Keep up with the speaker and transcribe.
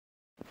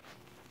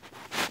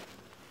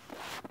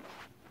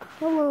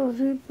Hello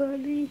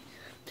everybody,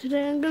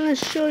 today I'm going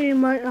to show you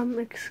my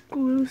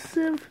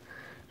exclusive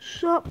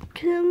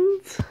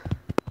Shopkins.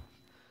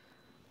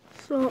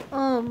 So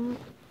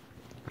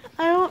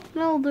I don't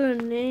know their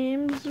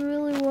names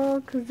really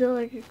well because they're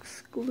like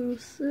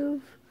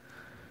exclusive.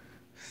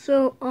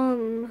 So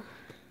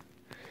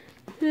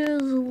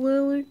here's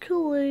Lily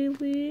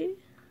Kalele.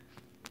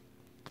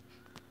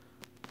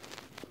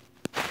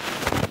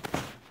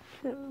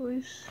 Can't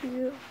really see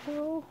it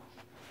well.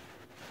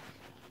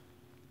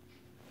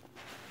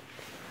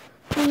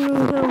 And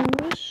we have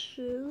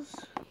wishes.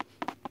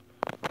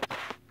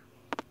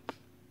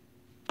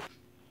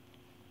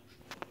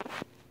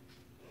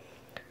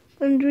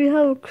 And we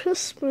have a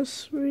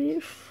Christmas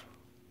wreath.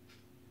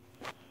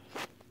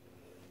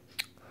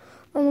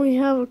 And we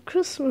have a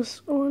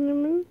Christmas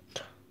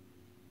ornament.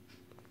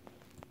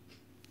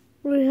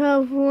 We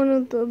have one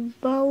of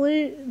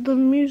the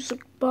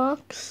music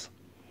box.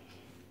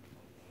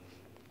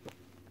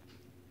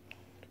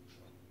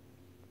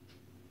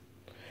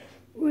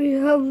 We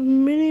have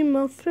mini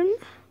muffin,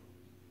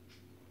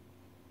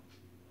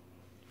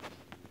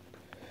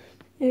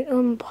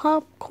 a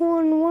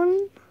popcorn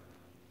one,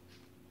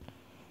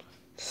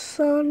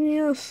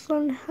 Sonia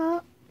sun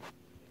hat,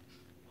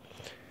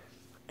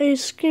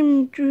 ice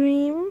cream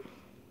dream,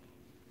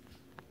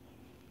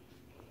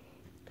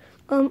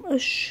 a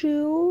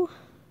shoe,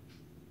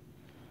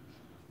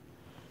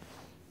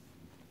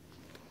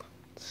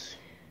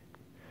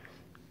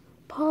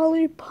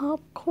 Polly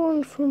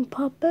popcorn from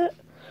Puppet.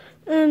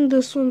 And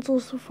this one's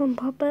also from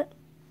Puppet.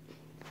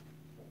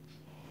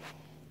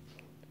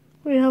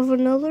 We have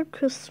another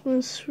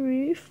Christmas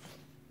wreath.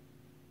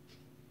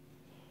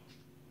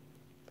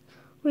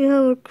 We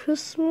have a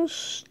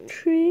Christmas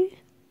tree.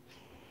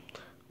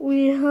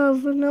 We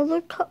have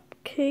another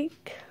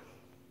cupcake.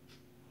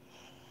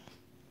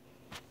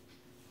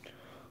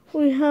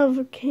 We have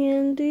a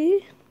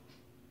candy.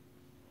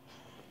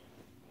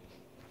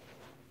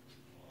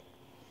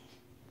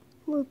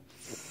 Let's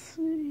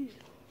see.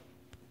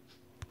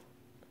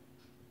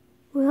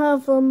 We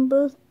have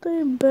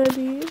birthday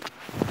Betty.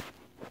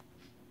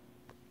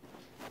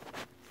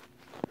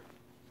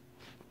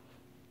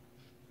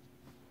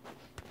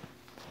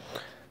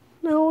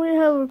 Now we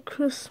have a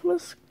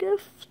Christmas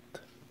gift.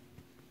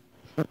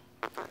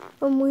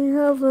 We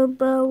have a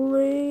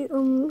ballet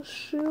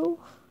shoe.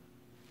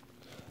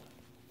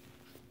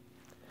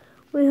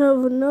 We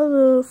have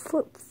another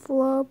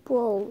flip-flop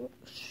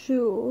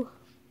shoe.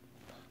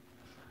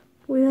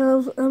 We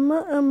have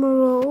Emma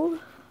Emerald.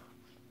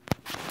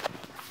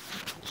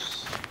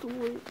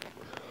 Wait.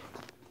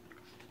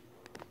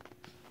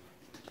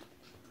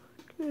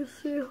 Can you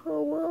see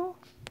how well?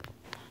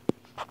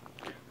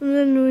 And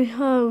then we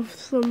have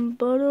some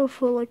butter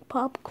for like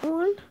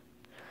popcorn.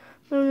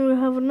 Then we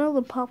have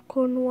another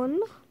popcorn one.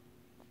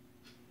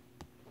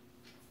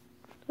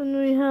 Then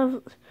we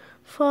have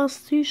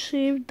Frosty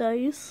shaved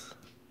ice.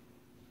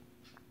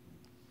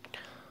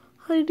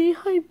 Heidi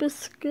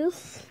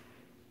hibiscus.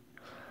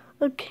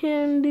 A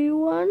candy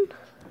one.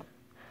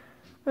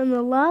 And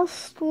the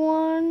last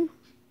one,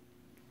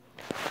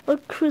 a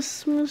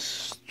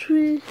Christmas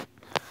tree.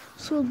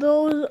 So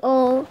those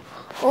are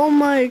all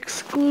my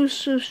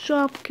exclusive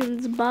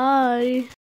Shopkins. Bye.